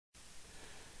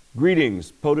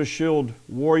Greetings, POTUS Shield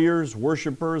warriors,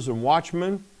 worshipers, and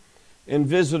watchmen, and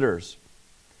visitors.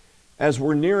 As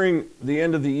we're nearing the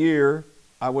end of the year,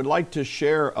 I would like to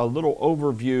share a little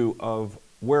overview of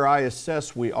where I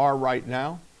assess we are right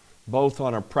now, both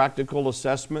on a practical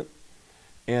assessment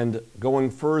and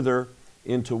going further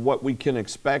into what we can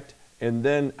expect, and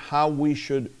then how we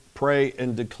should pray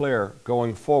and declare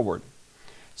going forward.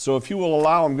 So if you will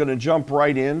allow, I'm going to jump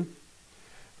right in.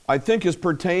 I think as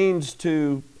pertains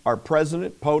to our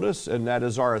president, POTUS, and that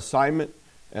is our assignment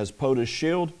as POTUS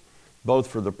Shield, both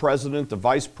for the president, the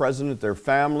vice president, their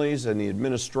families, and the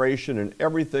administration, and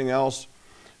everything else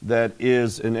that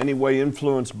is in any way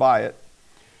influenced by it.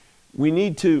 We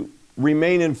need to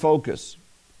remain in focus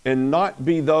and not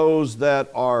be those that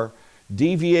are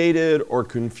deviated or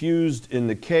confused in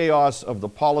the chaos of the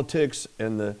politics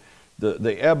and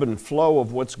the ebb and flow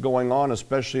of what's going on,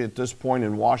 especially at this point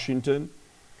in Washington,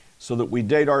 so that we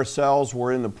date ourselves.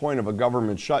 We're in the point of a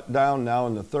government shutdown now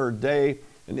in the third day.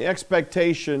 And the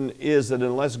expectation is that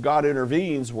unless God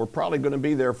intervenes, we're probably going to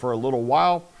be there for a little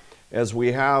while, as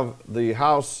we have the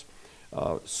House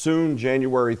soon,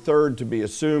 January 3rd, to be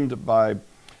assumed by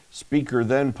Speaker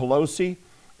then Pelosi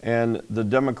and the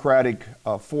Democratic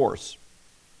force.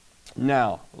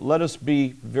 Now, let us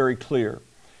be very clear.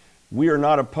 We are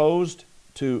not opposed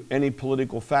to any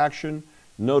political faction.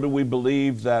 Nor do we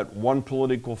believe that one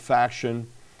political faction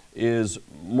is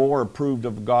more approved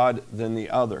of God than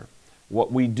the other.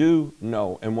 What we do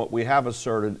know and what we have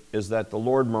asserted is that the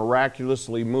Lord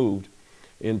miraculously moved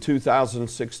in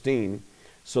 2016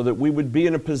 so that we would be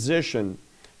in a position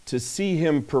to see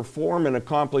Him perform and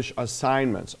accomplish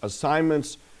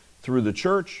assignments through the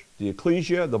church, the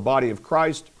ecclesia, the body of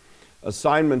Christ,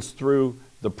 assignments through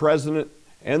the president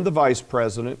and the vice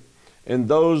president, and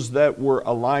those that were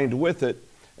aligned with it.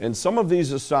 And some of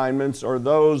these assignments are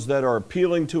those that are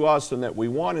appealing to us and that we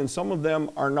want, and some of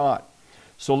them are not.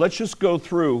 So let's just go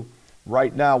through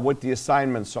right now what the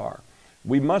assignments are.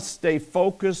 We must stay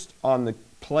focused on the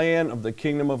plan of the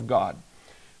kingdom of God.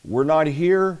 We're not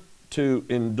here to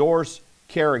endorse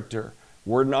character.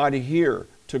 We're not here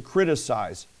to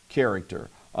criticize character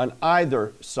on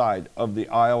either side of the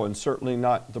aisle, and certainly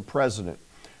not the president.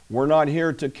 We're not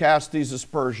here to cast these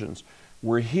aspersions.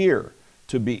 We're here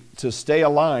to stay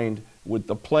aligned with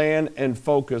the plan and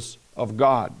focus of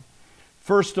God.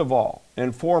 First of all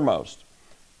and foremost,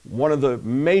 one of the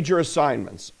major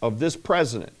assignments of this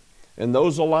president and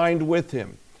those aligned with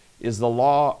him is the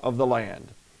law of the land.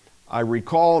 I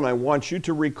recall, and I want you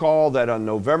to recall, that on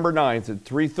November 9th at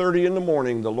 3:30 in the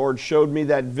morning, the Lord showed me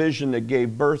that vision that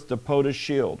gave birth to POTUS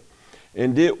Shield.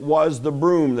 And it was the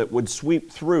broom that would sweep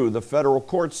through the federal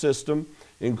court system,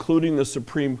 including the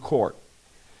Supreme Court.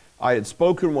 I had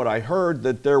spoken what I heard,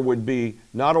 that there would be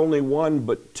not only one,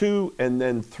 but two, and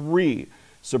then three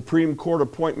Supreme Court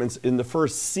appointments in the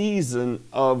first season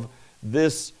of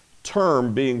this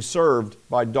term being served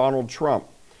by Donald Trump.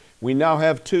 We now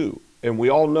have two, and we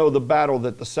all know the battle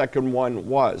that the second one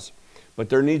was. But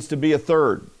there needs to be a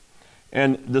third.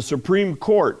 And the Supreme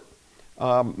Court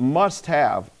must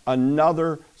have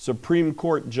another Supreme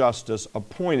Court justice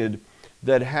appointed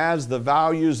that has the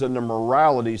values and the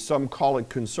morality. Some call it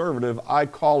conservative. I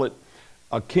call it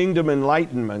a kingdom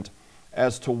enlightenment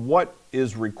as to what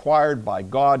is required by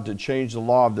God to change the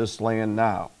law of this land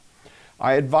now.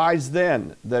 I advised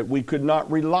then that we could not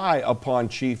rely upon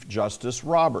Chief Justice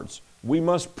Roberts. We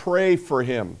must pray for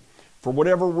him. For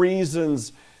whatever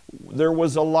reasons, there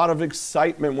was a lot of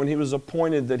excitement when he was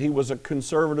appointed that he was a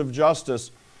conservative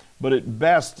justice. But at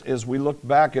best, as we look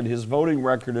back at his voting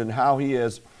record and how he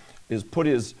has put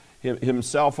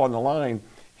himself on the line,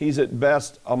 he's at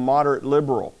best a moderate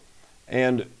liberal,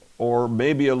 or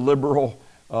maybe a liberal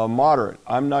moderate.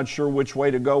 I'm not sure which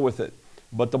way to go with it.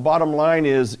 But the bottom line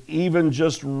is, even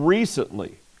just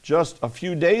recently, just a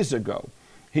few days ago,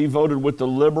 he voted with the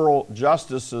liberal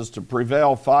justices to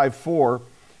prevail 5-4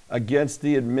 against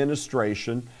the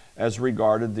administration as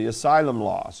regarded the asylum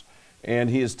laws. And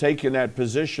he has taken that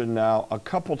position now a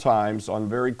couple times on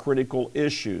very critical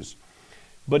issues.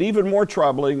 But even more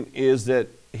troubling is that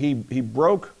he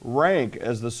broke rank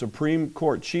as the Supreme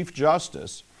Court Chief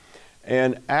Justice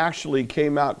and actually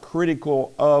came out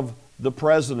critical of the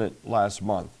president last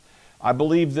month. I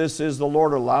believe this is the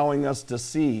Lord allowing us to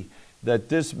see that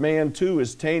this man too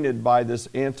is tainted by this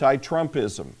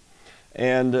anti-Trumpism.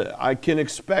 And I can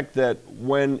expect that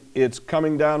when it's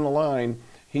coming down the line,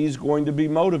 he's going to be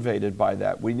motivated by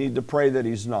that. We need to pray that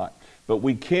he's not. But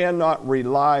we cannot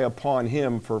rely upon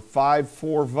him for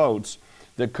 5-4 votes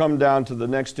that come down to the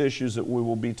next issues that we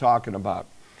will be talking about.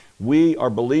 We are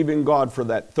believing God for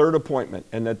that third appointment,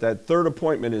 and that third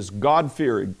appointment is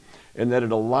God-fearing and that it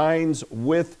aligns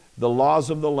with the laws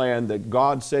of the land that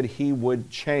God said he would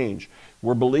change.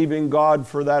 We're believing God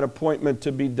for that appointment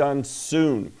to be done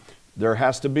soon. There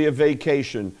has to be a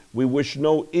vacation. We wish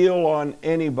no ill on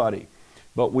anybody,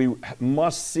 but we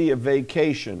must see a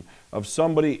vacation of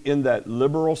somebody in that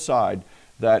liberal side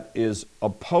that is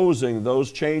opposing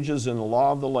those changes in the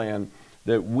law of the land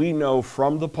that we know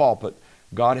from the pulpit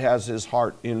God has his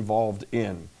heart involved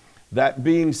in. That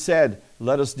being said,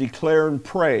 let us declare and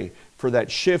pray for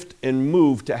that shift and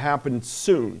move to happen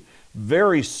soon,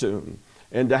 very soon,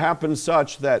 and to happen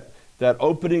such that that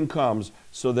opening comes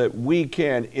so that we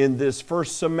can, in this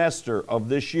first semester of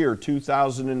this year,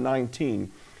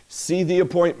 2019, see the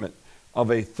appointment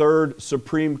of a third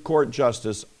Supreme Court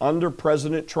justice under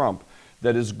President Trump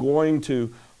that is going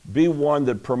to be one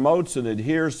that promotes and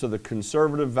adheres to the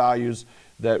conservative values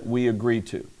that we agree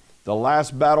to. The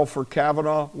last battle for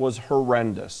Kavanaugh was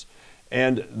horrendous,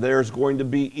 and there's going to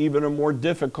be even a more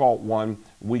difficult one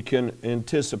we can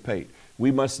anticipate.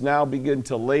 We must now begin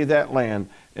to lay that land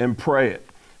and pray it.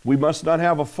 We must not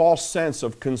have a false sense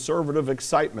of conservative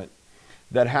excitement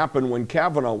that happened when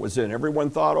Kavanaugh was in.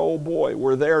 Everyone thought, oh boy,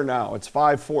 we're there now. It's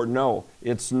 5-4. No,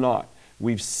 it's not.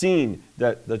 We've seen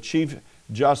that the Chief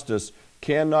Justice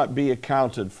cannot be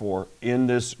accounted for in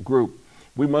this group.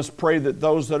 We must pray that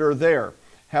those that are there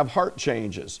have heart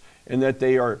changes and that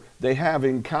they have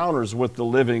encounters with the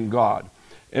living God.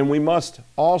 And we must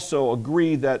also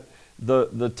agree that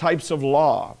the types of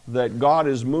law that God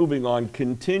is moving on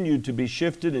continue to be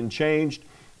shifted and changed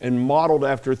and modeled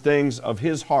after things of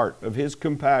his heart, of his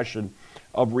compassion,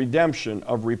 of redemption,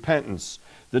 of repentance.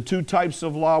 The two types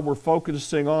of law we're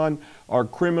focusing on are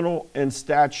criminal and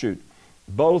statute,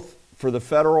 both for the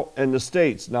federal and the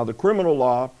states. Now, the criminal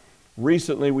law,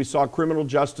 recently we saw criminal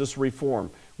justice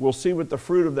reform. We'll see what the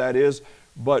fruit of that is,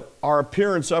 but our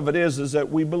appearance of it is that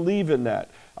we believe in that.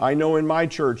 I know in my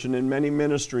church and in many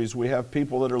ministries we have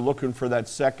people that are looking for that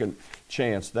second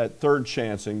chance, that third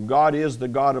chance, and God is the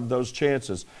God of those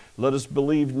chances. Let us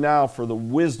believe now for the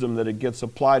wisdom that it gets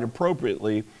applied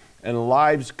appropriately, and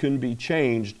lives can be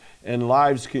changed, and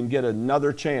lives can get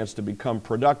another chance to become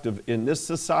productive in this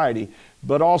society,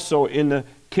 but also in the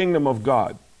kingdom of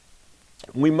God.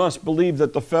 We must believe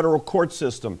that the federal court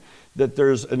system, that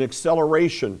there's an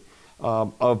acceleration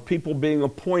of people being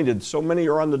appointed. So many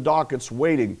are on the dockets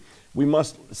waiting. We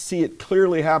must see it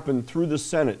clearly happen through the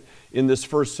Senate in this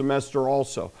first semester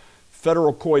also.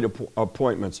 Federal court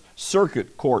appointments,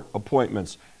 circuit court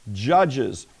appointments,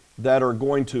 judges that are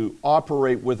going to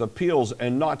operate with appeals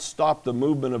and not stop the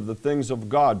movement of the things of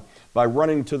God by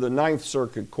running to the Ninth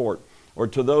Circuit Court or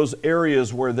to those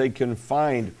areas where they can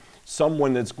find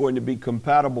someone that's going to be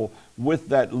compatible with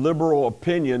that liberal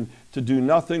opinion to do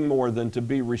nothing more than to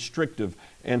be restrictive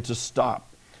and to stop.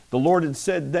 The Lord had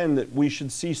said then that we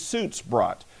should see suits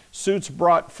brought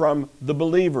from the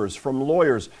believers, from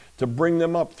lawyers, to bring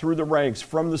them up through the ranks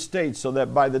from the states so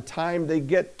that by the time they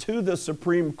get to the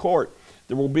Supreme Court,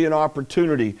 there will be an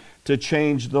opportunity to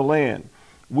change the land.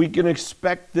 We can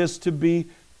expect this to be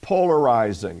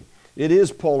polarizing. It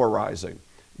is polarizing.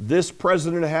 This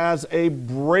president has a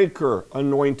breaker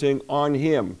anointing on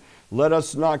him. Let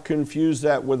us not confuse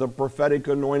that with a prophetic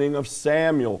anointing of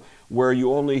Samuel, where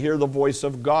you only hear the voice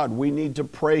of God. We need to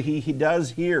pray he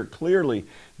does hear clearly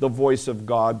the voice of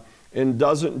God and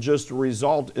doesn't just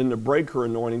result in the breaker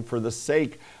anointing for the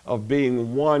sake of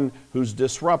being one who's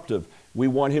disruptive. We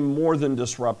want him more than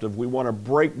disruptive. We want to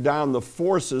break down the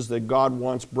forces that God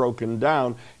wants broken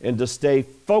down and to stay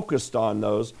focused on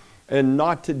those and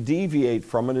not to deviate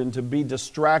from it and to be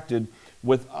distracted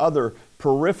with other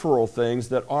peripheral things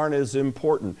that aren't as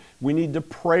important. We need to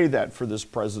pray that for this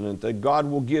president, that God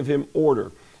will give him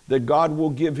order, that God will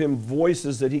give him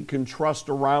voices that he can trust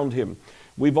around him.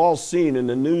 We've all seen, and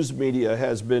the news media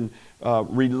has been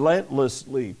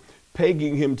relentlessly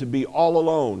pegging him to be all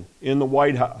alone in the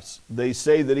White House. They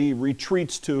say that he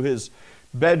retreats to his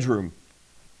bedroom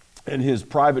and his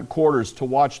private quarters to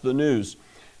watch the news.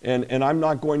 And I'm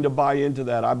not going to buy into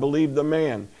that. I believe the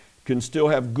man can still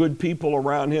have good people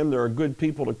around him. There are good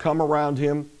people to come around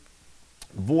him,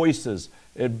 voices,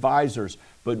 advisors,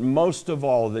 but most of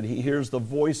all that he hears the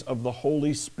voice of the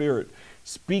Holy Spirit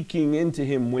speaking into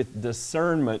him with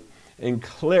discernment and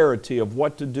clarity of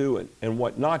what to do and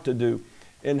what not to do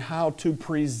and how to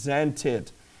present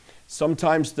it.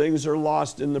 Sometimes things are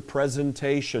lost in the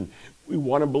presentation. We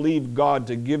want to believe God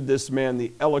to give this man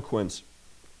the eloquence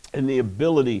and the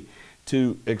ability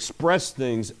to express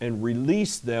things and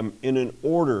release them in an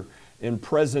order and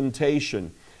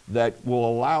presentation that will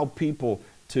allow people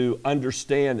to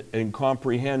understand and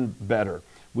comprehend better.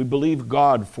 We believe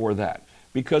God for that.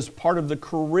 because part of the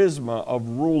charisma of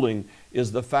ruling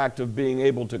is the fact of being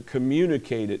able to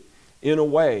communicate it in a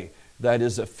way that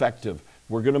is effective.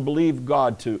 We're going to believe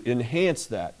God to enhance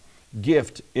that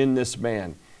gift in this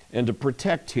man and to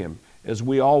protect him as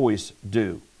we always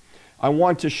do. I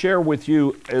want to share with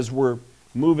you as we're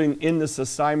moving in this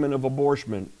assignment of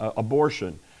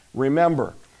abortion.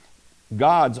 Remember,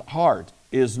 God's heart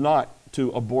is not to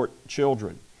abort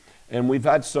children. And we've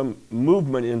had some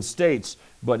movement in states,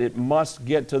 but it must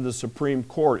get to the Supreme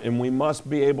Court, and we must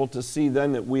be able to see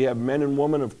then that we have men and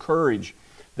women of courage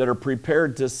that are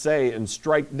prepared to say and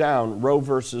strike down Roe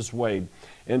versus Wade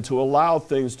and to allow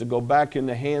things to go back in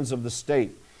the hands of the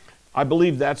state. I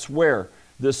believe that's where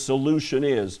this solution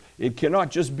is. It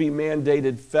cannot just be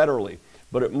mandated federally,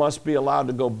 but it must be allowed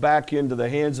to go back into the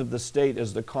hands of the state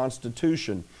as the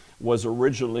Constitution was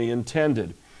originally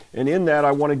intended. And in that,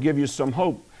 I want to give you some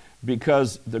hope,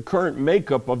 because the current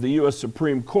makeup of the U.S.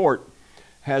 Supreme Court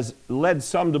has led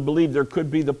some to believe there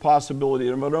could be the possibility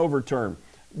of an overturn.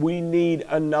 We need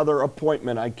another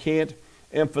appointment. I can't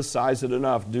emphasize it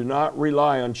enough. Do not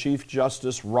rely on Chief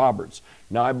Justice Roberts.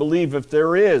 Now, I believe if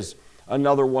there is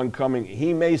another one coming,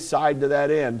 he may side to that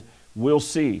end. We'll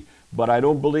see. But I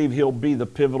don't believe he'll be the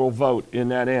pivotal vote in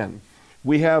that end.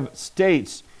 We have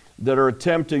states that are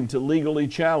attempting to legally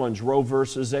challenge Roe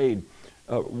versus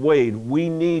Wade. We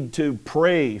need to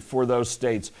pray for those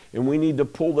states, and we need to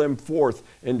pull them forth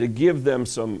and to give them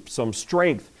some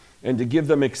strength and to give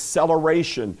them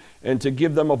acceleration and to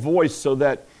give them a voice so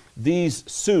that these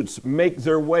suits make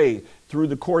their way through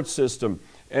the court system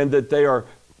and that they are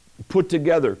put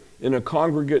together in a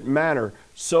congregate manner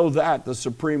so that the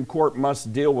Supreme Court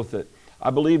must deal with it. I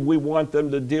believe we want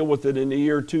them to deal with it in the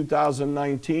year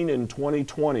 2019 and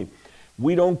 2020.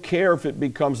 We don't care if it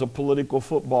becomes a political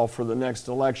football for the next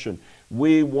election.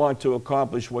 We want to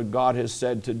accomplish what God has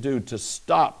said to do, to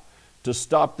stop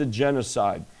the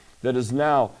genocide that has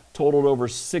now totaled over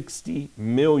 60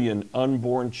 million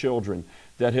unborn children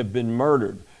that have been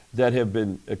murdered, that have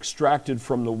been extracted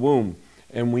from the womb,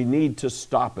 and we need to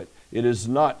stop it. It is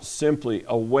not simply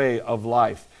a way of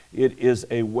life. It is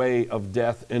a way of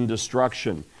death and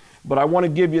destruction. But I want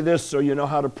to give you this so you know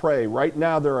how to pray. Right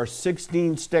now there are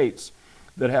 16 states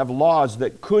that have laws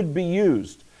that could be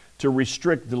used to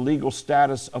restrict the legal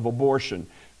status of abortion.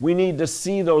 We need to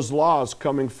see those laws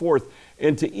coming forth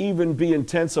and to even be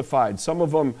intensified. Some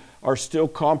of them are still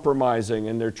compromising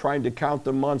and they're trying to count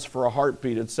the months for a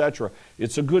heartbeat, etc.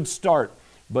 It's a good start,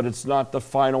 but it's not the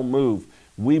final move.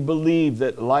 We believe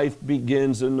that life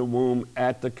begins in the womb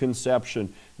at the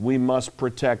conception. We must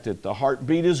protect it. The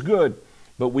heartbeat is good,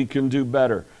 but we can do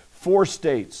better. 4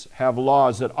 states have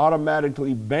laws that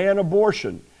automatically ban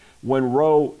abortion when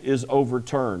Roe is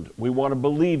overturned. We want to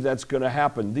believe that's going to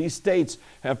happen. These states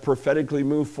have prophetically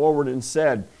moved forward and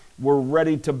said, we're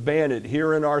ready to ban it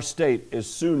here in our state as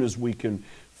soon as we can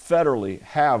federally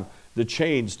have the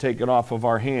chains taken off of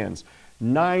our hands.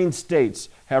 9 states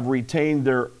have retained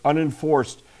their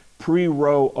unenforced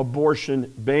pre-Roe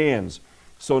abortion bans.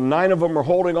 So 9 of them are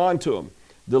holding on to them.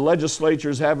 The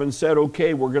legislatures haven't said,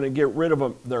 okay, we're going to get rid of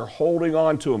them. They're holding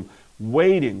on to them,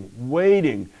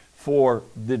 waiting for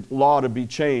the law to be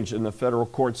changed in the federal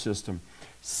court system.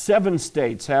 7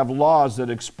 states have laws that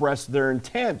express their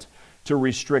intent to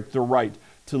restrict the right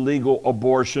to legal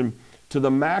abortion to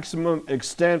the maximum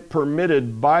extent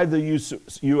permitted by the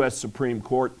U.S. Supreme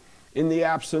Court in the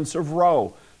absence of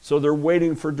Roe. So they're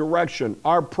waiting for direction.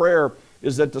 Our prayer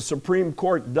is that the Supreme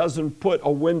Court doesn't put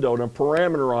a window and a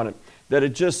parameter on it, that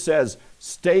it just says,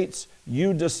 states,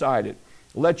 you decide it.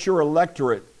 Let your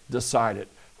electorate decide it.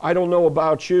 I don't know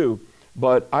about you,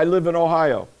 but I live in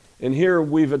Ohio, and here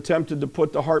we've attempted to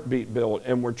put the heartbeat bill,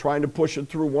 and we're trying to push it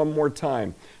through one more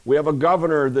time. We have a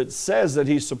governor that says that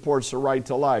he supports the right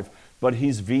to life, but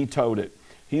he's vetoed it.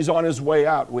 He's on his way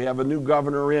out. We have a new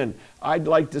governor in. I'd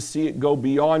like to see it go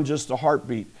beyond just a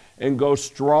heartbeat and go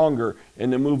stronger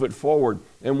and to move it forward.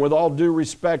 And with all due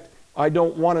respect, I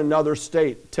don't want another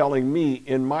state telling me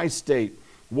in my state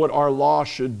what our law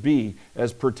should be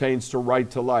as pertains to right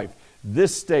to life.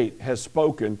 This state has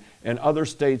spoken and other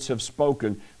states have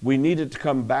spoken. We need it to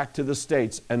come back to the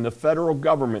states, and the federal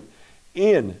government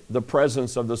in the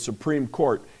presence of the Supreme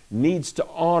Court needs to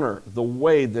honor the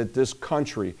way that this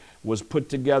country was put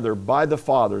together by the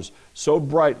fathers so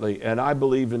brightly, and I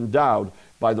believe endowed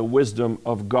by the wisdom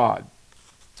of God.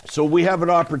 So we have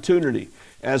an opportunity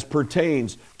as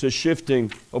pertains to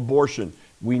shifting abortion.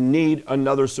 We need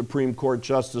another Supreme Court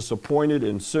justice appointed,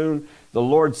 and soon. The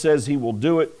Lord says he will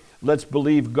do it. Let's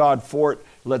believe God for it.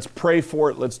 Let's pray for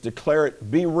it. Let's declare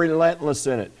it. Be relentless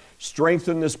in it.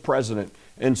 Strengthen this president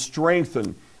and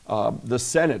strengthen the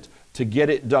Senate to get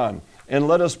it done. And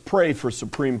let us pray for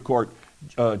Supreme Court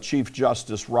Chief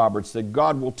Justice Roberts, that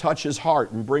God will touch his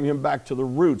heart and bring him back to the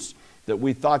roots that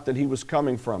we thought that he was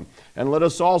coming from. And let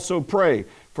us also pray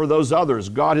for those others.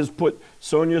 God has put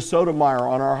Sonia Sotomayor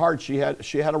on our heart. She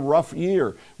had a rough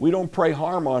year. We don't pray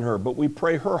harm on her, but we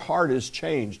pray her heart is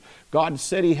changed. God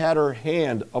said he had her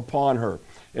hand upon her.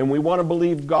 And we want to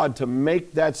believe God to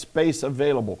make that space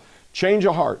available. Change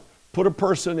a heart. Put a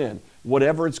person in.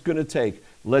 Whatever it's going to take.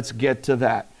 Let's get to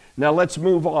that. Now let's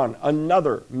move on.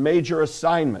 Another major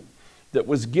assignment that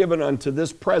was given unto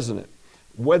this president,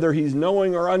 whether he's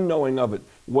knowing or unknowing of it,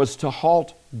 was to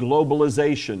halt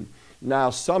globalization. Now,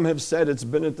 some have said it's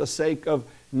been at the sake of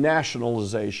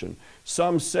nationalization.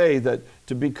 Some say that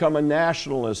to become a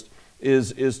nationalist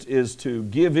is to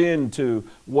give in to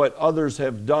what others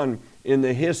have done in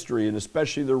the history, and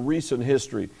especially the recent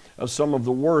history of some of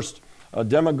the worst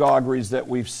demagogueries that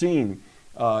we've seen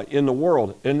in the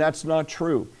world. And that's not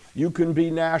true. You can be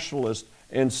nationalist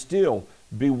and still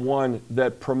be one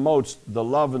that promotes the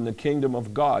love and the kingdom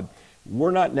of God.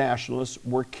 We're not nationalists,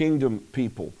 we're kingdom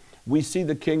people. We see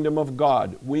the kingdom of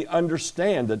God. We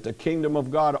understand that the kingdom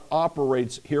of God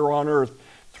operates here on earth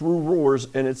through rulers,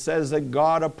 and it says that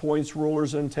God appoints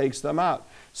rulers and takes them out.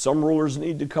 Some rulers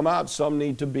need to come out, some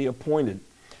need to be appointed.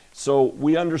 So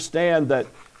we understand that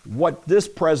what this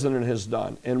president has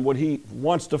done and what he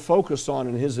wants to focus on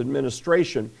in his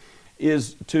administration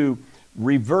is to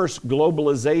reverse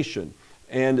globalization.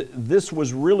 And this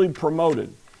was really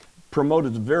promoted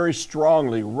very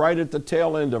strongly right at the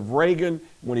tail end of Reagan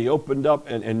when he opened up,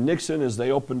 and Nixon as they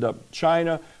opened up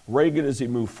China, Reagan as he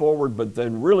moved forward, but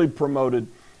then really promoted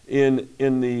in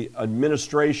the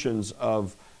administrations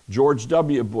of George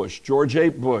W. Bush, George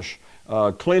H. Bush,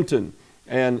 Clinton,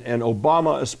 and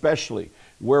Obama especially,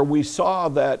 where we saw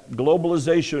that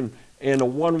globalization and a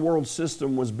one world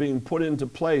system was being put into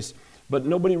place, but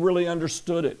nobody really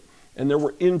understood it. And there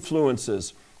were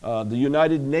influences. The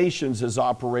United Nations has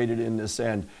operated in this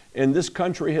end, and this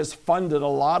country has funded a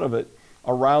lot of it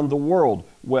around the world.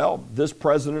 Well, this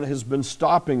president has been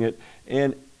stopping it,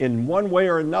 and in one way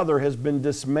or another has been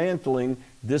dismantling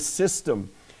this system.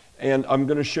 And I'm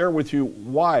going to share with you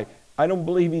why. I don't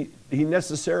believe he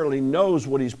necessarily knows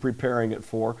what he's preparing it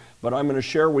for, but I'm going to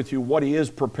share with you what he is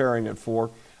preparing it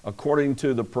for according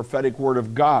to the prophetic word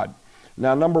of God.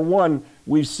 Now, number one,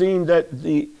 we've seen that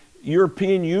the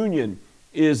European Union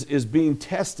is being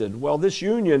tested. Well, this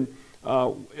union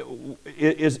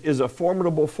is a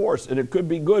formidable force, and it could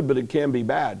be good, but it can be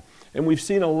bad. And we've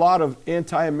seen a lot of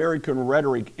anti-American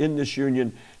rhetoric in this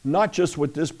union, not just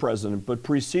with this president, but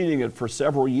preceding it for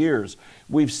several years.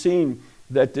 We've seen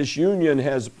that this union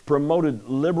has promoted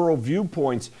liberal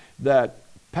viewpoints that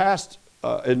past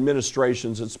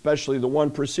administrations, especially the one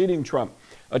preceding Trump,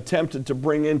 attempted to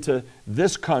bring into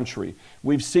this country.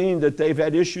 We've seen that they've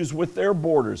had issues with their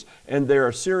borders, and they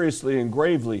are seriously and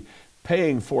gravely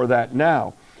paying for that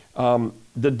now.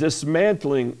 The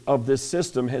dismantling of this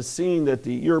system has seen that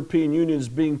the European Union is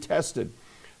being tested.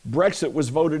 Brexit was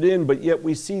voted in, but yet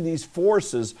we see these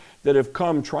forces that have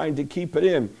come trying to keep it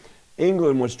in.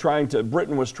 Britain was trying to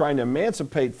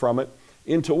emancipate from it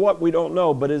into what we don't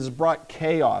know, but it has brought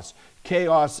chaos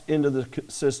into the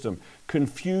system,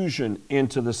 confusion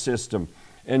into the system,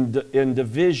 and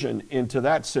division into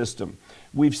that system.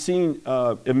 We've seen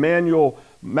Emmanuel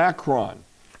Macron,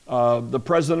 the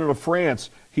president of France.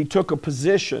 He took a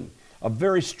position, a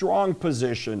very strong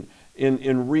position in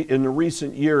the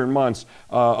recent year and months,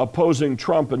 opposing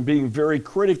Trump and being very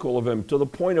critical of him to the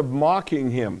point of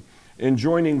mocking him and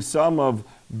joining some of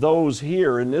those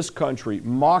here in this country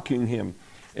mocking him.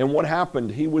 And what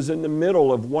happened? He was in the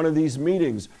middle of one of these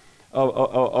meetings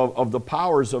of the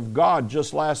powers of God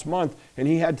just last month, and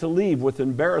he had to leave with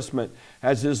embarrassment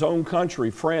as his own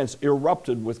country, France,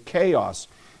 erupted with chaos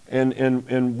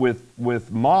and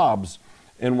with mobs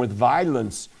and with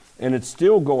violence. And it's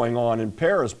still going on in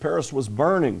Paris. Paris was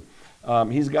burning.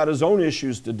 He's got his own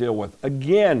issues to deal with.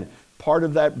 Again, part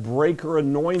of that breaker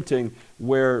anointing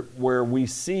where we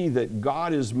see that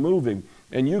God is moving.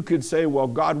 And you could say, well,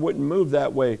 God wouldn't move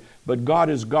that way, but God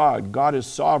is God. God is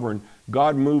sovereign.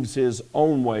 God moves his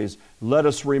own ways. Let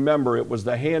us remember it was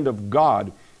the hand of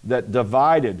God that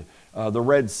divided the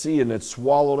Red Sea and it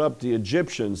swallowed up the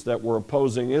Egyptians that were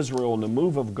opposing Israel in the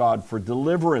move of God for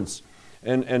deliverance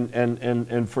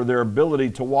and for their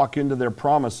ability to walk into their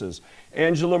promises.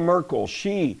 Angela Merkel,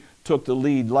 she took the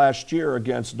lead last year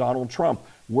against Donald Trump.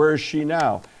 Where is she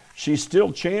now? She's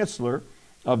still Chancellor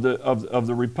of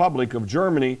the Republic of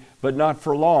Germany, but not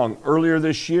for long. Earlier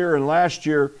this year and last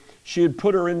year, she had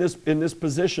put her in this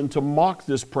position to mock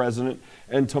this president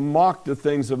and to mock the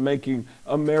things of making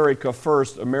America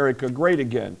first, America great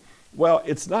again. Well,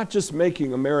 it's not just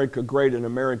making America great and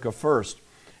America first.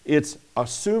 It's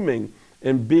assuming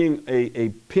and being a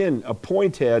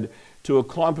point head to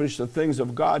accomplish the things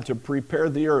of God, to prepare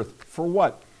the earth. For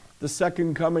what? The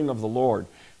second coming of the Lord.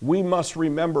 We must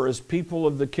remember as people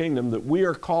of the kingdom that we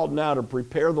are called now to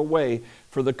prepare the way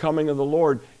for the coming of the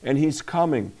Lord, and He's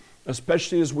coming.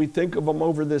 Especially as we think of Him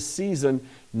over this season,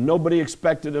 nobody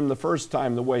expected Him the first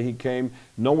time the way He came.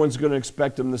 No one's going to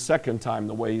expect Him the second time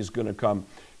the way He's going to come.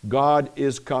 God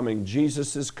is coming.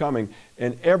 Jesus is coming.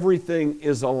 And everything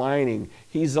is aligning.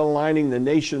 He's aligning the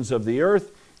nations of the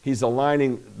earth. He's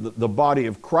aligning the body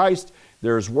of Christ.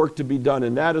 There's work to be done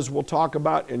in that, as we'll talk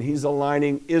about. And He's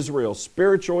aligning Israel,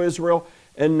 spiritual Israel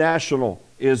and national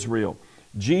Israel.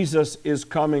 Jesus is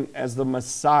coming as the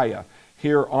Messiah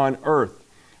here on earth.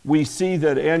 We see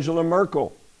that Angela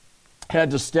Merkel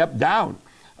had to step down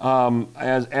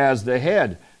as the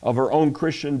head of her own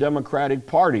Christian Democratic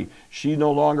Party. She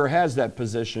no longer has that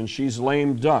position. She's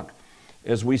lame duck.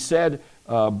 As we said,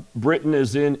 Britain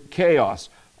is in chaos.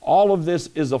 All of this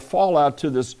is a fallout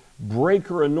to this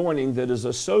breaker anointing that is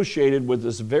associated with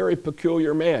this very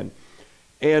peculiar man.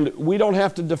 And we don't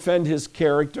have to defend his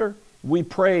character. We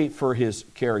pray for his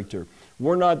character.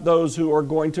 We're not those who are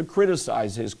going to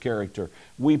criticize his character.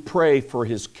 We pray for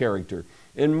his character.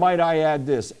 And might I add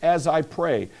this, as I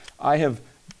pray, I have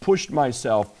pushed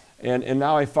myself, and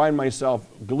now I find myself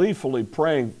gleefully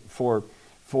praying for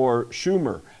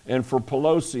Schumer and for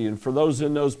Pelosi and for those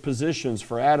in those positions,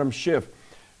 for Adam Schiff.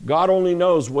 God only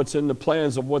knows what's in the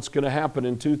plans of what's going to happen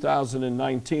in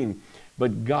 2019.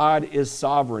 But God is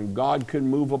sovereign. God can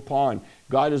move upon.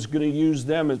 God is going to use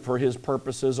them for His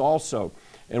purposes also.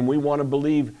 And we want to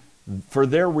believe for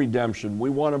their redemption. We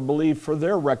want to believe for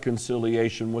their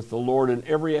reconciliation with the Lord in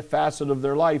every facet of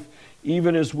their life,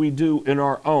 even as we do in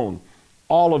our own.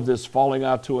 All of this falling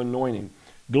out to anointing.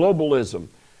 Globalism.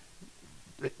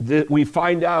 We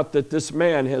find out that this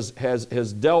man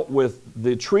has dealt with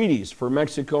the treaties for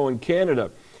Mexico and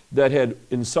Canada that had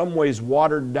in some ways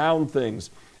watered down things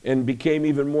and became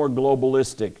even more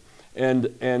globalistic.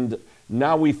 And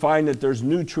now we find that there's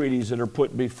new treaties that are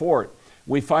put before it.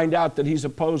 We find out that he's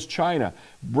opposed China,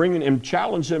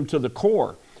 challenged them to the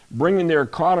core, bringing their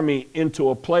economy into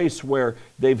a place where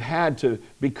they've had to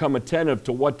become attentive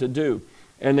to what to do.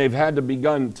 And they've had to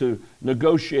begin to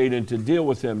negotiate and to deal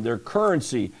with him. Their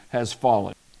currency has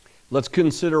fallen. Let's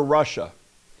consider Russia.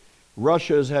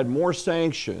 Russia has had more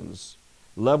sanctions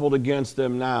leveled against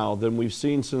them now than we've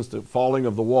seen since the falling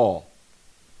of the wall.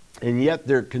 And yet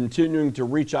they're continuing to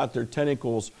reach out their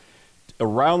tentacles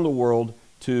around the world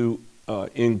to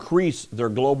increase their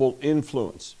global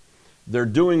influence. They're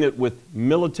doing it with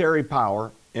military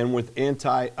power and with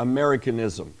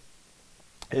anti-Americanism.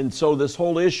 And so this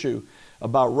whole issue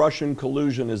about Russian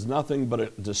collusion is nothing but a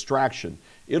distraction.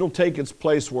 It'll take its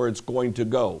place where it's going to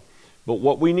go. But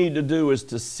what we need to do is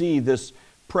to see this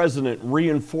president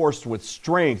reinforced with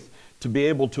strength to be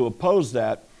able to oppose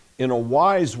that in a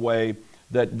wise way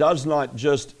that does not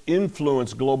just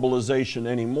influence globalization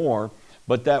anymore,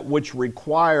 but that which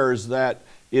requires that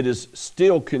it is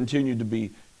still continue to be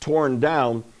torn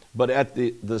down, but at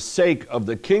the sake of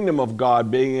the kingdom of God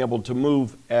being able to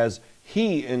move as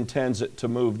He intends it to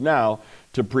move now,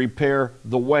 to prepare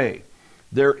the way.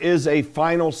 There is a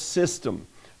final system,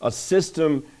 a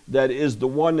system that is the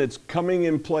one that's coming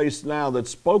in place now, that's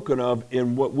spoken of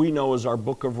in what we know as our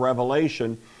book of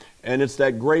Revelation, and it's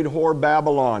that great whore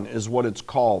Babylon is what it's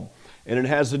called. And it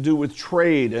has to do with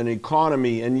trade and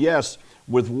economy, and yes,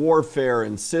 with warfare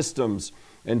and systems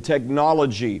and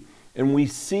technology. And we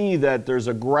see that there's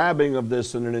a grabbing of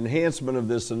this and an enhancement of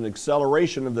this and an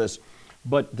acceleration of this.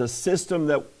 But the system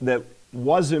that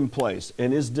was in place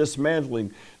and is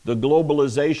dismantling, the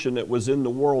globalization that was in the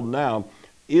world now,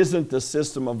 isn't the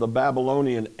system of the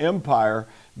Babylonian Empire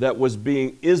that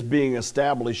is being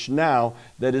established now,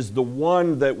 that is the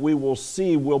one that we will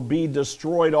see will be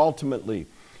destroyed ultimately.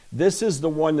 This is the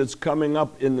one that's coming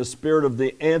up in the spirit of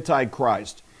the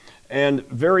Antichrist. And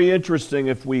very interesting,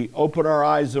 if we open our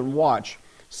eyes and watch,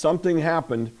 something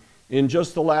happened in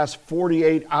just the last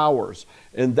 48 hours.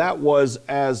 And that was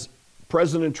as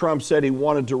President Trump said he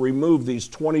wanted to remove these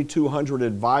 2,200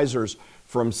 advisors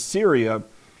from Syria,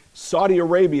 Saudi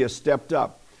Arabia stepped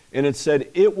up and it said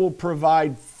it will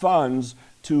provide funds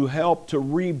to help to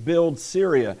rebuild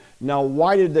Syria. Now,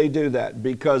 why did they do that?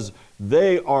 Because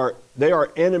they are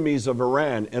enemies of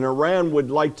Iran, and Iran would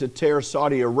like to tear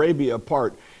Saudi Arabia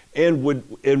apart and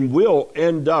will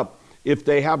end up, if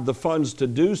they have the funds to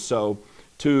do so,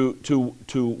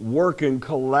 to work and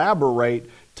collaborate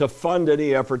to fund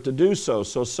any effort to do so.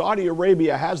 So Saudi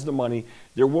Arabia has the money.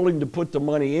 They're willing to put the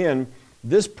money in.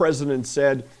 This president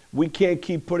said, we can't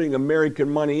keep putting American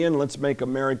money in. Let's make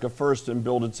America first and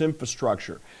build its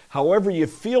infrastructure. However you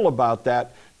feel about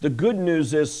that, the good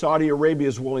news is Saudi Arabia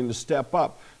is willing to step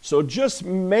up. So just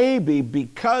maybe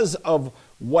because of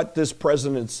what this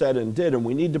president said and did, and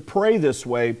we need to pray this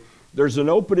way, there's an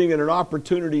opening and an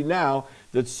opportunity now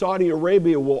that Saudi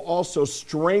Arabia will also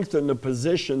strengthen the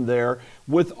position there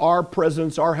with our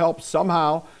presence, our help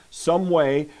somehow, some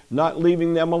way, not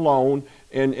leaving them alone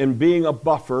and being a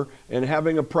buffer and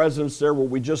having a presence there where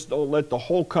we just don't let the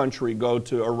whole country go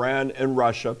to Iran and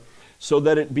Russia, so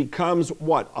that it becomes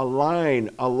what? A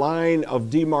line of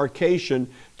demarcation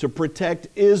to protect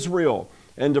Israel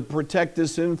and to protect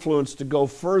this influence to go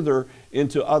further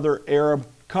into other Arab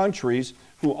countries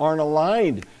who aren't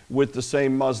aligned with the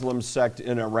same Muslim sect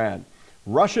in Iran.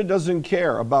 Russia doesn't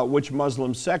care about which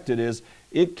Muslim sect it is.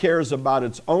 It cares about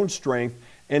its own strength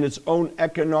and its own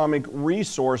economic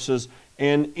resources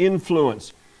and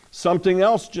influence. Something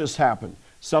else just happened.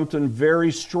 Something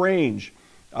very strange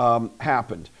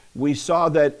happened. We saw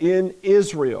that in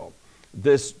Israel,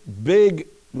 this big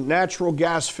natural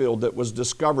gas field that was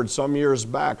discovered some years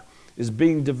back is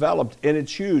being developed, and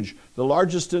it's huge, the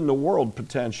largest in the world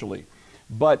potentially.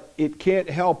 But it can't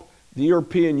help the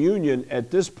European Union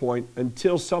at this point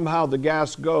until somehow the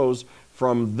gas goes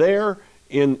from there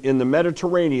in the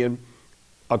Mediterranean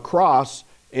across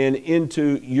and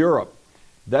into Europe.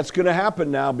 That's going to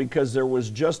happen now because there was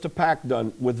just a pact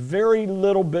done with very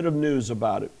little bit of news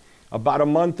about it about a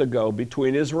month ago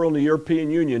between Israel and the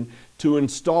European Union to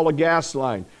install a gas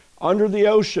line under the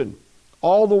ocean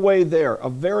all the way there, a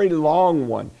very long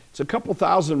one. It's a couple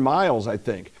thousand miles, I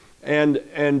think. And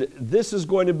this is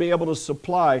going to be able to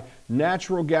supply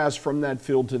natural gas from that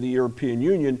field to the European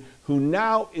Union, who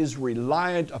now is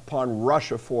reliant upon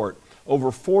Russia for it.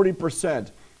 Over 40%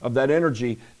 of that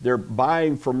energy they're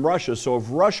buying from Russia. So if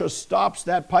Russia stops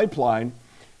that pipeline,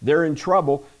 they're in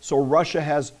trouble. So Russia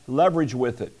has leverage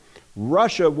with it.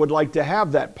 Russia would like to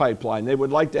have that pipeline. They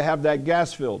would like to have that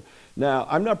gas field. Now,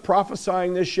 I'm not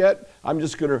prophesying this yet. I'm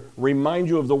just going to remind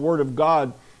you of the Word of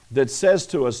God that says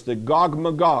to us that Gog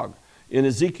Magog in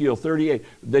Ezekiel 38,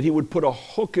 that he would put a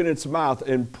hook in its mouth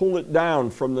and pull it down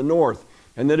from the north,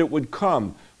 and that it would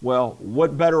come. Well,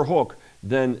 what better hook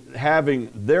than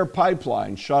having their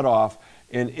pipeline shut off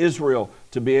and Israel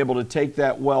to be able to take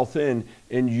that wealth in,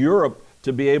 and Europe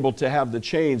to be able to have the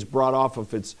chains brought off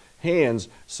of its hands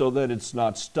so that it's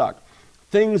not stuck.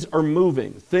 Things are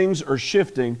moving. Things are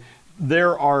shifting.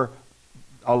 There are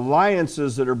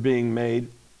alliances that are being made,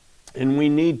 and we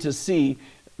need to see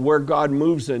where God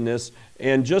moves in this.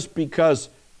 And just because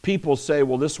people say,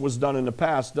 well, this was done in the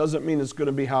past, doesn't mean it's going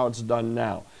to be how it's done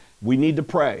now. We need to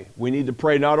pray. We need to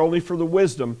pray not only for the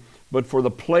wisdom, but for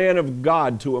the plan of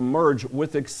God to emerge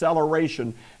with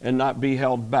acceleration and not be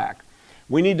held back.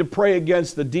 We need to pray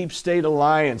against the deep state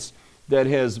alliance that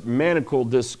has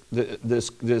manacled this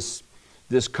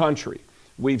country.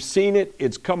 We've seen it.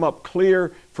 It's come up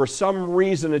clear. For some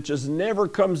reason, it just never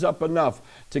comes up enough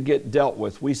to get dealt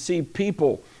with. We see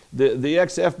people, the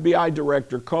ex-FBI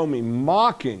director Comey,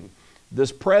 mocking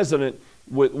this president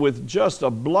with just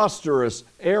a blusterous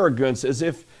arrogance as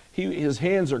if his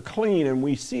hands are clean, and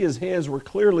we see his hands were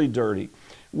clearly dirty.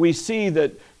 We see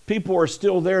that people are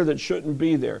still there that shouldn't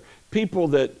be there. People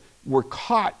that were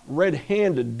caught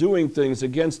red-handed doing things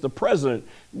against the president,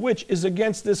 which is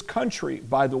against this country,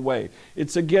 by the way.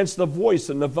 It's against the voice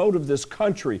and the vote of this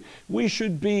country. We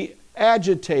should be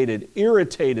agitated,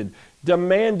 irritated,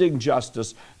 demanding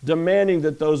justice, demanding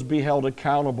that those be held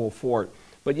accountable for it.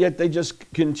 But yet they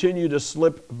just continue to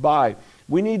slip by.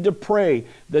 We need to pray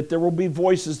that there will be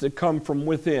voices that come from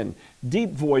within,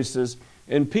 deep voices,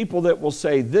 and people that will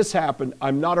say, this happened,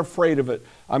 I'm not afraid of it,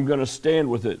 I'm going to stand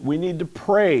with it. We need to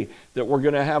pray that we're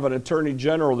going to have an attorney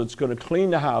general that's going to clean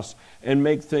the house and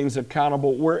make things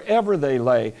accountable wherever they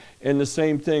lay. And the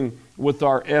same thing with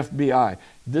our FBI.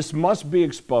 This must be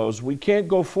exposed. We can't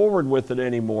go forward with it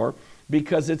anymore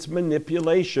because it's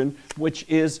manipulation, which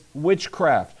is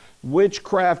witchcraft.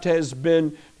 Witchcraft has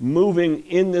been moving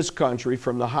in this country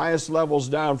from the highest levels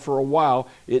down for a while.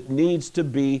 It needs to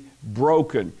be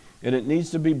broken. And it needs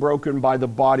to be broken by the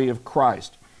body of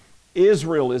Christ.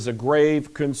 Israel is a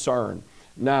grave concern.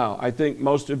 Now, I think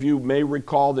most of you may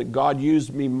recall that God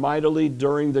used me mightily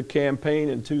during the campaign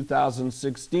in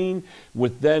 2016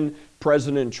 with then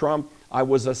President Trump. I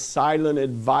was a silent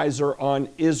advisor on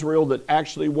Israel that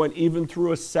actually went even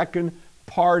through a second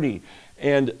party.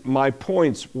 And my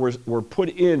points were put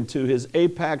into his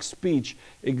AIPAC speech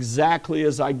exactly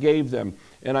as I gave them.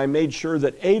 And I made sure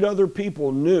that 8 other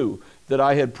people knew that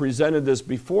I had presented this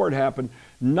before it happened,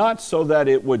 not so that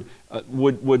it would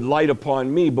light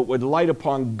upon me, but would light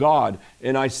upon God.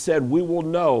 And I said, we will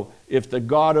know if the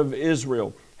God of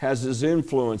Israel has his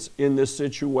influence in this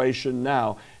situation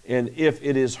now, and if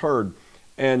it is heard.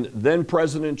 And then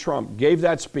President Trump gave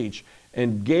that speech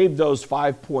and gave those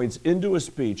 5 points into a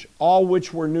speech, all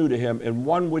which were new to him, and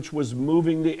one which was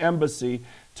moving the embassy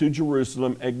to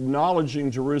Jerusalem, acknowledging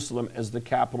Jerusalem as the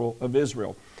capital of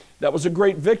Israel. That was a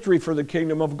great victory for the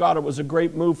kingdom of God. It was a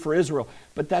great move for Israel.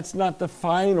 But that's not the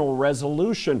final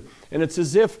resolution. And it's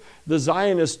as if the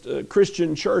Zionist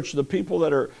Christian church, the people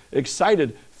that are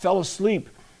excited, fell asleep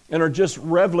and are just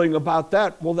reveling about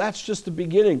that. Well, that's just the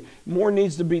beginning. More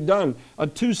needs to be done. A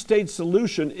two-state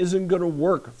solution isn't going to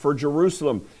work for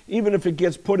Jerusalem. Even if it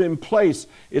gets put in place,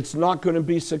 it's not going to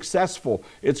be successful.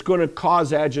 It's going to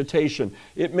cause agitation.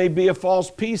 It may be a false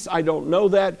peace, I don't know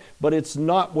that, but it's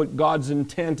not what God's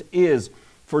intent is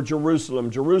for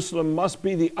Jerusalem. Jerusalem must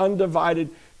be the undivided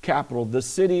capital, the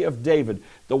city of David,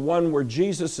 the one where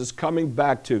Jesus is coming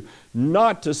back to,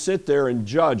 not to sit there and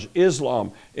judge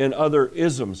Islam and other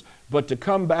isms, but to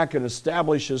come back and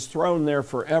establish his throne there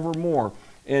forevermore.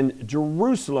 And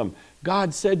Jerusalem,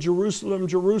 God said, Jerusalem,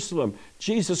 Jerusalem.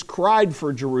 Jesus cried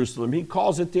for Jerusalem. He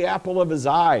calls it the apple of his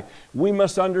eye. We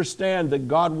must understand that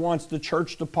God wants the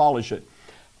church to polish it.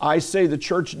 I say the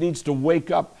church needs to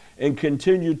wake up and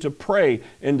continue to pray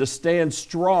and to stand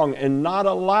strong and not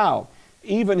allow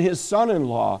even his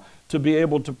son-in-law to be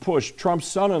able to push, Trump's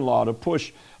son-in-law to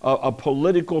push a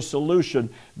political solution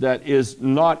that is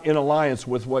not in alliance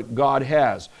with what God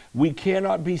has. We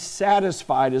cannot be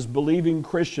satisfied as believing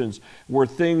Christians where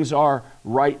things are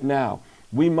right now.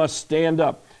 We must stand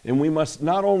up, and we must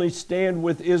not only stand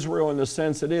with Israel in the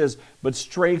sense it is, but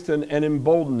strengthen and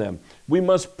embolden them. We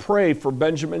must pray for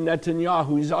Benjamin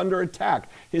Netanyahu. He's under attack.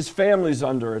 His family's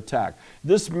under attack.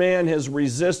 This man has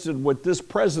resisted what this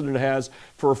president has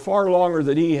for far longer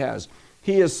than he has.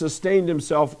 He has sustained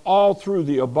himself all through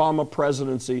the Obama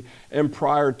presidency and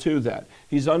prior to that.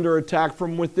 He's under attack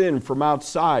from within, from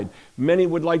outside. Many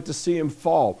would like to see him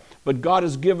fall, but God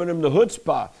has given him the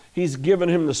chutzpah. He's given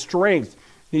him the strength.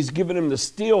 He's given him the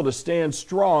steel to stand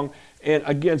strong and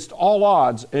against all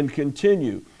odds and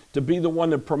continue to be the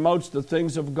one that promotes the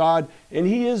things of God. And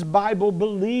he is Bible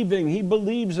believing. He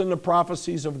believes in the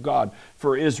prophecies of God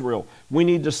for Israel. We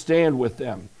need to stand with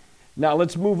them. Now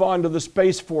let's move on to the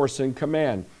Space Force and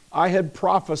Command. I had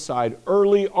prophesied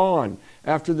early on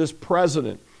after this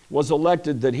president was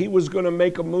elected that he was going to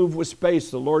make a move with space.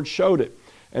 The Lord showed it.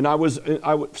 And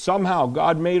somehow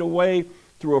God made a way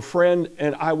through a friend,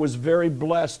 and I was very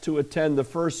blessed to attend the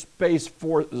first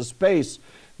space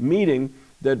meeting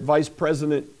that Vice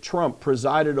President Trump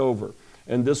presided over.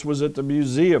 And this was at the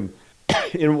museum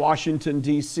in Washington,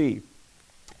 D.C.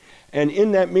 And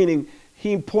in that meeting,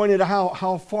 he pointed out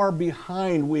how far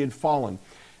behind we had fallen.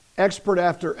 Expert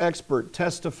after expert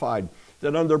testified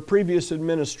that under previous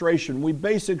administration, we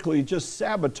basically just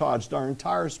sabotaged our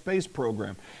entire space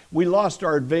program. We lost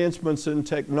our advancements in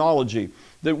technology,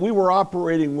 that we were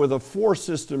operating with a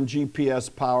 4-system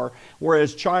GPS power,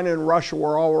 whereas China and Russia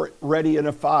were already in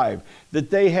a 5,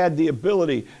 that they had the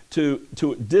ability to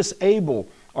disable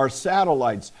our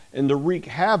satellites and to wreak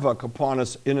havoc upon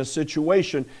us in a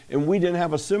situation, and we didn't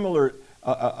have a similar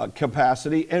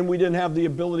capacity, and we didn't have the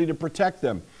ability to protect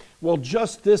them. Well,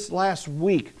 just this last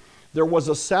week, there was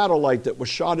a satellite that was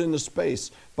shot into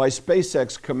space by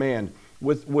SpaceX Command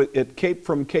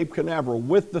from Cape Canaveral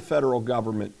with the federal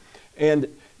government. And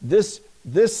this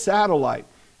satellite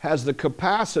has the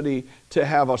capacity to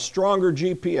have a stronger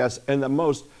GPS and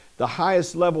the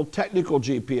highest level technical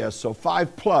GPS, so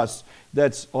 5+,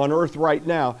 that's on Earth right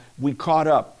now. We caught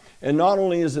up. And not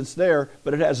only is it there,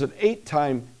 but it has an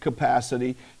 8-time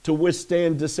capacity to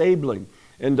withstand disabling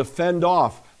and to fend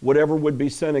off whatever would be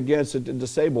sent against it to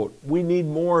disable it. We need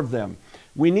more of them.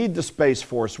 We need the Space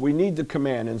Force. We need the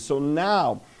command. And so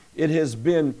now it has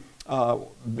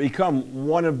become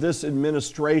one of this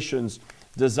administration's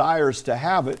desires to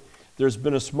have it. There's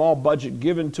been a small budget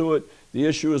given to it. The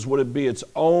issue is, would it be its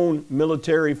own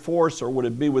military force or would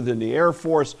it be within the Air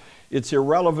Force? It's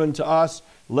irrelevant to us.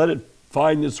 Let it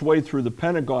find its way through the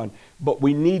Pentagon. But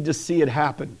we need to see it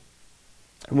happen.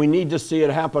 And we need to see it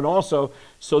happen also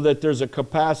so that there's a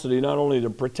capacity not only to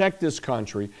protect this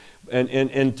country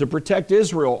and to protect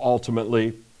Israel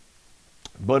ultimately,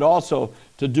 but also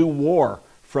to do war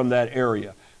from that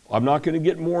area. I'm not going to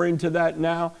get more into that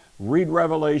now. Read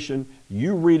Revelation.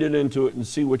 You read it into it and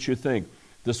see what you think.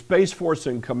 The Space Force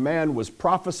and Command was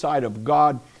prophesied of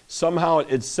God. Somehow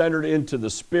it's centered into the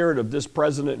spirit of this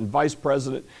president and vice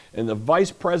president, and the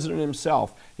vice president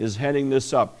himself is heading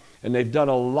this up. And they've done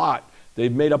a lot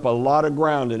They've made up a lot of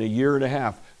ground in a year and a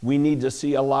half. We need to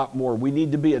see a lot more. We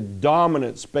need to be a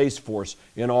dominant space force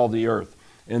in all the earth.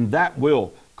 And that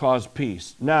will cause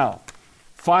peace. Now,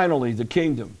 finally, the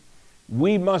kingdom.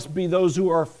 We must be those who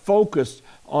are focused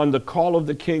on the call of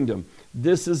the kingdom.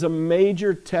 This is a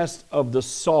major test of the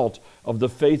salt of the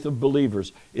faith of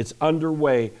believers. It's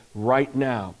underway right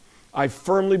now. I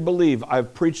firmly believe,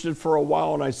 I've preached it for a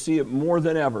while and I see it more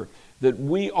than ever, that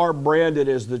we are branded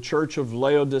as the church of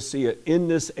Laodicea in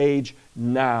this age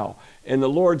now. And the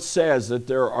Lord says that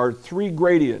there are three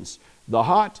gradients: the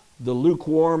hot, the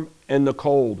lukewarm, and the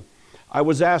cold. I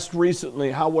was asked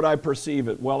recently, how would I perceive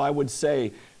it? Well, I would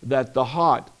say that the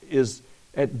hot is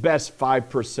at best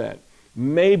 5%.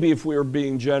 Maybe, if we are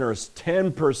being generous,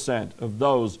 10% of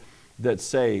those that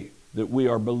say that we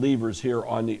are believers here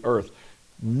on the earth,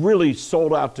 really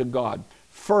sold out to God,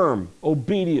 firm,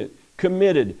 obedient,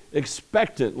 committed,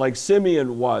 expectant, like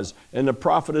Simeon was and the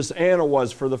prophetess Anna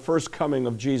was for the first coming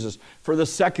of Jesus, for the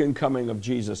second coming of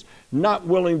Jesus, not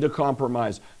willing to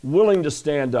compromise, willing to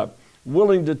stand up,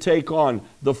 willing to take on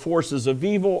the forces of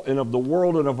evil and of the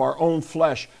world and of our own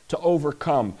flesh to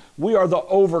overcome. We are the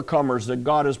overcomers that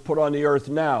God has put on the earth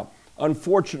now.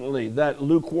 Unfortunately, that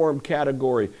lukewarm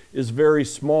category is very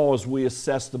small as we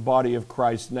assess the body of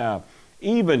Christ now.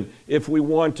 Even if we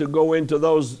want to go into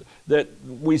those that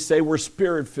we say we're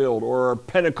spirit-filled or are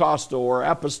Pentecostal or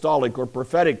apostolic or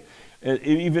prophetic,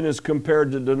 even as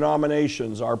compared to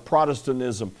denominations, our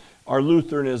Protestantism, our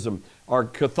Lutheranism, our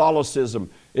Catholicism,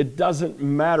 it doesn't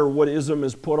matter what ism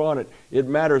is put on it. It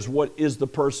matters what is the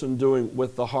person doing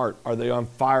with the heart. Are they on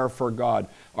fire for God?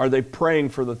 Are they praying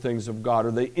for the things of God?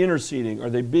 Are they interceding? Are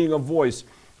they being a voice?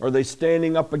 Are they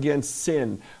standing up against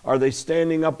sin? Are they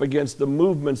standing up against the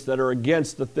movements that are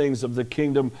against the things of the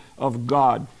kingdom of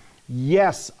God?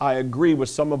 Yes, I agree with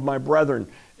some of my brethren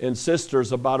and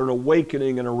sisters about an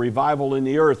awakening and a revival in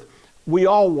the earth. We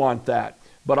all want that.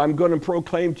 But I'm going to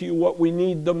proclaim to you what we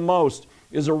need the most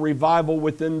is a revival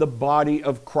within the body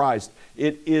of Christ.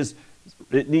 It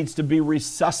needs to be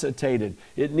resuscitated.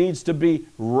 It needs to be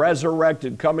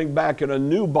resurrected, coming back in a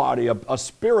new body, a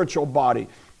spiritual body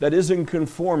that isn't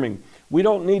conforming. We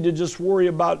don't need to just worry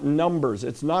about numbers.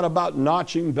 It's not about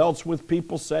notching belts with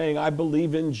people saying, I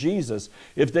believe in Jesus.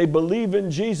 If they believe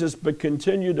in Jesus but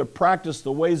continue to practice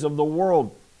the ways of the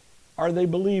world, are they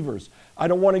believers? I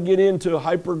don't want to get into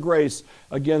hyper grace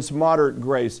against moderate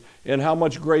grace and how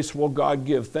much grace will God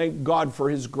give. Thank God for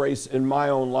His grace in my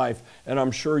own life, and I'm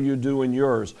sure you do in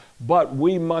yours. But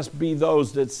we must be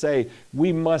those that say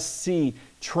we must see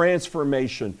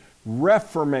transformation,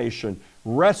 reformation,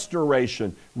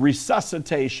 restoration,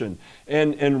 resuscitation,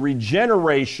 and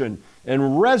regeneration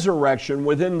and resurrection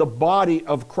within the body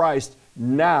of Christ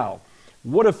now.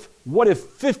 What if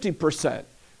 50%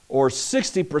 or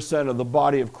 60% of the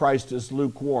body of Christ is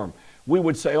lukewarm? We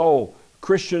would say, oh,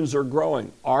 Christians are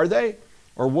growing. Are they?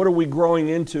 Or what are we growing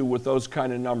into with those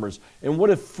kind of numbers? And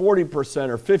what if 40%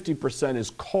 or 50%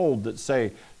 is cold that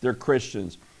say they're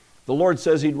Christians? The Lord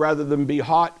says He'd rather them be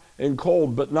hot and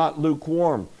cold, but not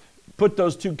lukewarm. Put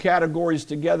those two categories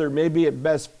together, maybe at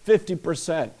best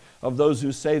 50% of those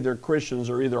who say they're Christians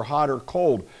are either hot or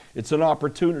cold. It's an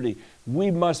opportunity.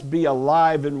 We must be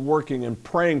alive and working and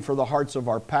praying for the hearts of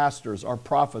our pastors, our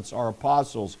prophets, our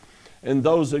apostles, and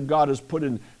those that God has put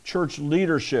in church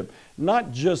leadership,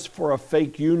 not just for a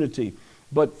fake unity,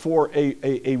 but for a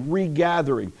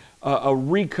regathering, a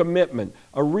recommitment,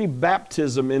 a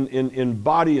rebaptism in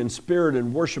body and spirit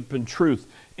and worship and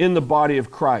truth in the body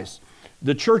of Christ.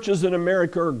 The churches in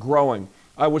America are growing.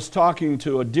 I was talking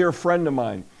to a dear friend of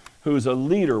mine who's a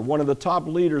leader, one of the top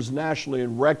leaders nationally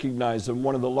and recognized in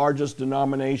one of the largest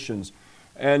denominations.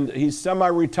 And he's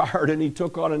semi-retired and he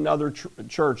took on another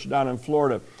church down in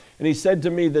Florida. And he said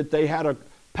to me that they had a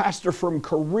pastor from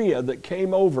Korea that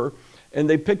came over and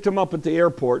they picked him up at the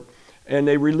airport and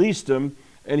they released him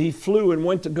and he flew and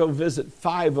went to go visit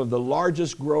 5 of the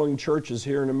largest growing churches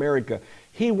here in America.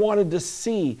 He wanted to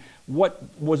see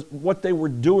what they were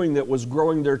doing that was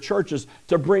growing their churches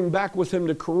to bring back with him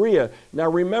to Korea. Now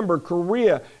remember,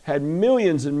 Korea had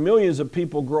millions and millions of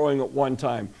people growing at one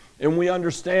time. And we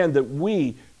understand that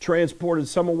we transported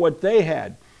some of what they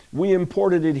had. We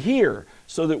imported it here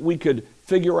so that we could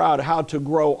figure out how to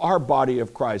grow our body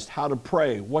of Christ, how to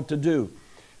pray, what to do.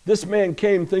 This man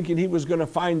came thinking he was going to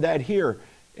find that here.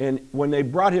 And when they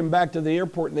brought him back to the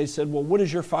airport and they said, well, what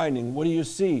is your finding? What do you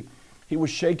see? He was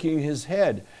shaking his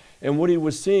head. And what he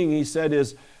was seeing, he said,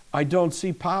 is, I don't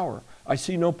see power. I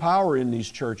see no power in these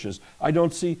churches. I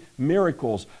don't see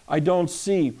miracles. I don't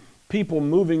see people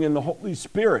moving in the Holy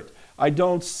Spirit. I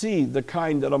don't see the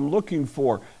kind that I'm looking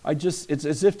for. It's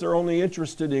as if they're only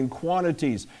interested in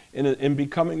quantities, in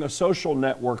becoming a social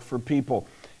network for people.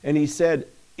 And he said,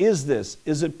 is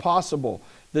it possible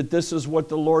that this is what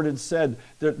the Lord had said,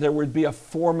 that there would be a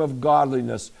form of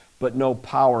godliness, but no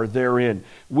power therein?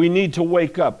 We need to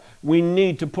wake up. We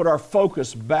need to put our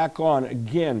focus back on,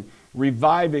 again,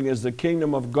 reviving as the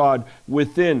kingdom of God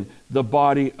within the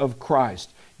body of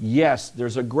Christ. Yes,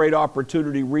 there's a great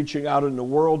opportunity reaching out in the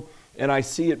world, and I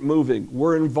see it moving.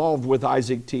 We're involved with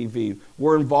Isaac TV.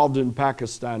 We're involved in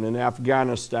Pakistan and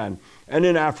Afghanistan and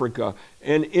in Africa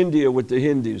and India with the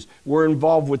Hindus. We're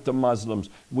involved with the Muslims.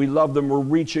 We love them. We're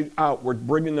reaching out. We're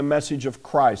bringing the message of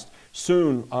Christ.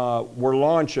 Soon, we're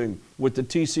launching with the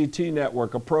TCT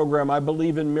Network a program, I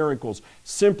Believe in Miracles,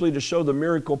 simply to show the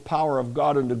miracle power of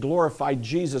God and to glorify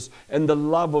Jesus and the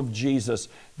love of Jesus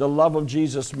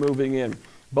moving in.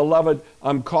 Beloved,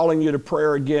 I'm calling you to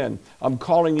prayer again. I'm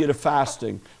calling you to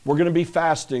fasting. We're going to be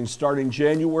fasting starting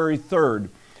January 3rd,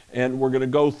 and we're going to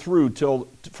go through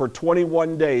for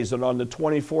 21 days, and on the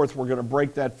 24th, we're going to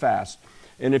break that fast.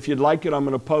 And if you'd like it, I'm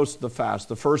going to post the fast.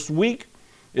 The first week,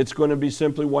 it's going to be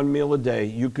simply one meal a day.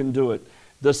 You can do it.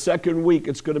 The second week,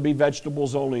 it's going to be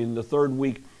vegetables only. And the third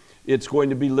week, it's going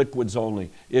to be liquids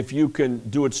only. If you can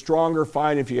do it stronger,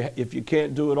 fine. If you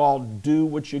can't do it all, do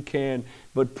what you can,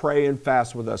 but pray and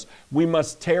fast with us. We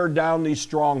must tear down these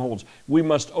strongholds. We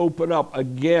must open up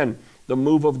again the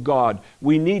move of God.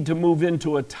 We need to move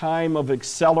into a time of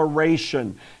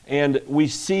acceleration. And we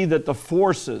see that the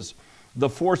forces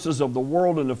of the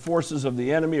world and the forces of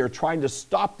the enemy are trying to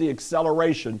stop the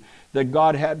acceleration that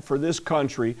God had for this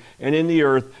country and in the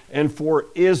earth and for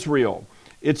Israel.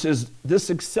 This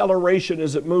acceleration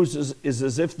as it moves is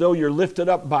as if though you're lifted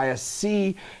up by a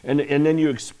sea and then you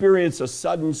experience a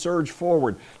sudden surge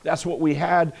forward. That's what we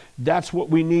had. That's what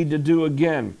we need to do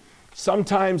again.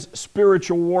 Sometimes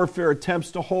spiritual warfare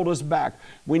attempts to hold us back.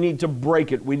 We need to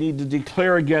break it. We need to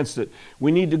declare against it.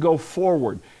 We need to go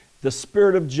forward. The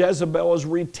spirit of Jezebel is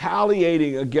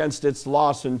retaliating against its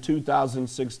loss in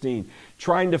 2016,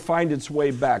 trying to find its way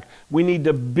back. We need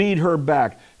to beat her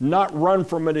back, not run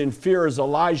from it in fear as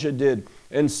Elijah did,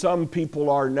 and some people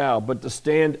are now, but to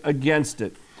stand against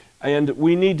it. And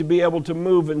we need to be able to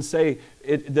move and say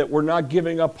that we're not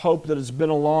giving up hope that it's been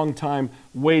a long time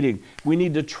waiting. We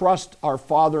need to trust our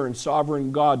Father and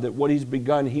sovereign God that what He's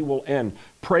begun, He will end.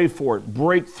 Pray for it.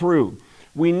 Break through.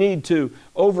 We need to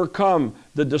overcome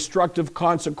the destructive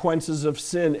consequences of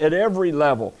sin at every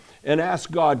level and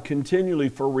ask God continually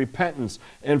for repentance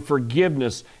and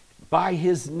forgiveness. By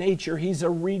His nature, He's a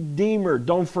redeemer.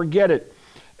 Don't forget it.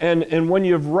 And when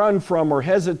you've run from or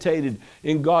hesitated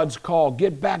in God's call,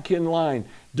 get back in line.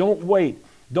 Don't wait.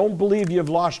 Don't believe you've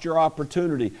lost your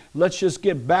opportunity. Let's just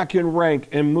get back in rank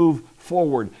and move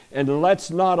forward. And let's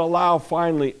not allow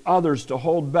finally others to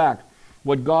hold back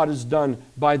what God has done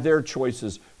by their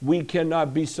choices. We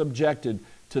cannot be subjected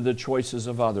to the choices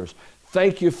of others.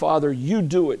 Thank you, Father. You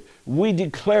do it. We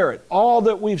declare it. All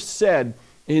that we've said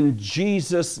in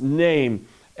Jesus' name.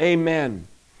 Amen.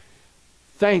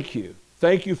 Thank you.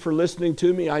 Thank you for listening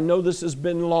to me. I know this has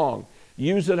been long.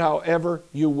 Use it however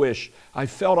you wish. I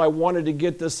felt I wanted to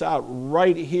get this out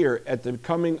right here at the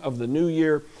coming of the new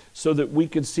year so that we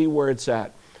could see where it's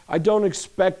at. I don't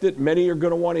expect that many are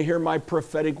going to want to hear my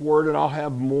prophetic word, and I'll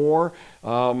have more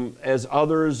as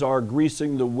others are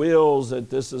greasing the wheels that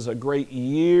this is a great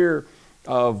year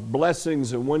of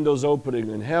blessings and windows opening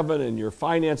in heaven and your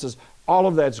finances. All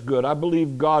of that's good. I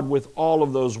believe God with all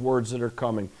of those words that are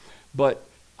coming. But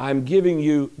I'm giving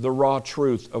you the raw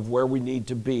truth of where we need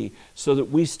to be so that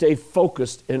we stay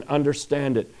focused and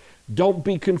understand it. Don't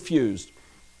be confused.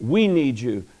 We need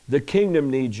you. The kingdom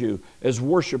needs you as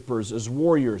worshipers, as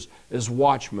warriors, as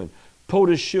watchmen.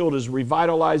 POTUS Shield is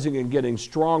revitalizing and getting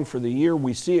strong for the year.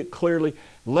 We see it clearly.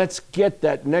 Let's get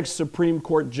that next Supreme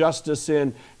Court justice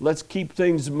in. Let's keep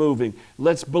things moving.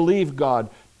 Let's believe God.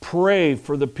 Pray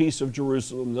for the peace of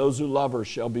Jerusalem. Those who love her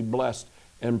shall be blessed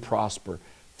and prosper.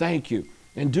 Thank you.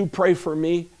 And do pray for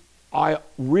me. I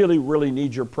really, really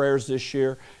need your prayers this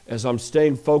year as I'm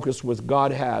staying focused with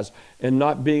God has and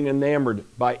not being enamored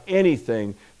by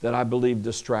anything that I believe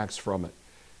distracts from it.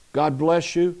 God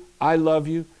bless you. I love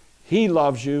you. He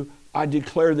loves you. I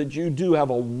declare that you do have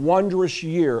a wondrous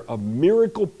year of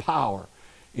miracle power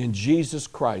in Jesus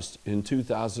Christ in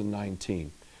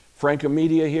 2019. Frank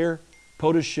Amedia here,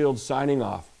 POTUS Shield signing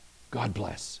off. God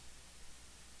bless.